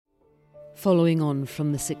Following on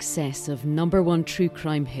from the success of #1 true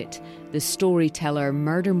crime hit, The Storyteller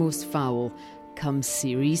Murder Most Foul, comes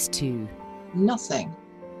Series 2. Nothing.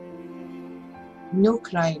 No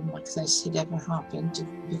crime like this had ever happened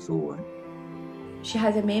before. She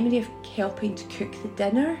had a memory of helping to cook the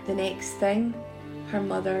dinner. The next thing, her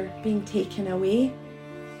mother being taken away.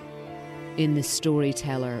 In The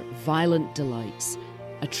Storyteller, violent delights,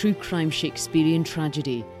 a true crime Shakespearean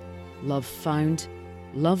tragedy, love found,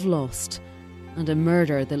 love lost, and a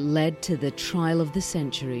murder that led to the trial of the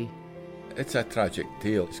century. It's a tragic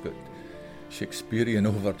tale. It's got Shakespearean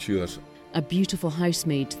overtures. A beautiful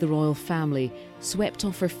housemaid to the royal family, swept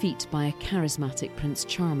off her feet by a charismatic Prince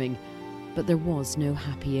Charming, but there was no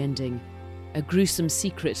happy ending. A gruesome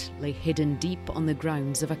secret lay hidden deep on the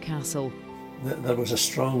grounds of a castle. There was a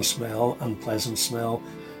strong smell, unpleasant smell.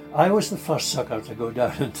 I was the first sucker to go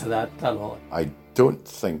down into that tunnel. I don't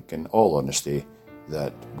think, in all honesty,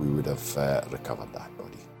 that we would have recovered that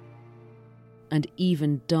body. And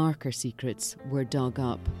even darker secrets were dug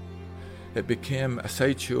up. It became a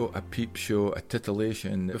sideshow, a peep show, a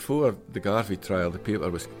titillation. Before the Garvie trial, the paper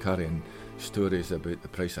was carrying stories about the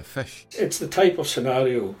price of fish. It's the type of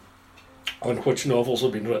scenario on which novels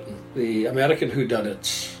have been written. The American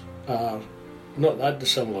whodunits are not that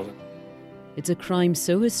dissimilar. It's a crime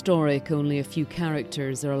so historic only a few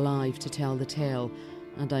characters are alive to tell the tale,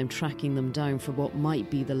 and I'm tracking them down for what might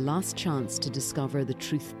be the last chance to discover the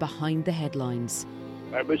truth behind the headlines.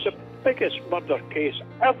 It was the biggest murder case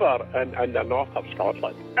ever in the north of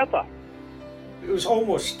Scotland, ever. It was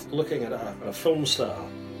almost looking at a film star.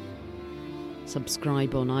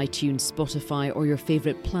 Subscribe on iTunes, Spotify or your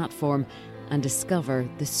favourite platform and discover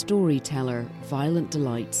The Storyteller, Violent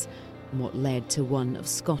Delights, and what led to one of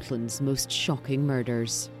Scotland's most shocking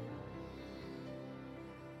murders.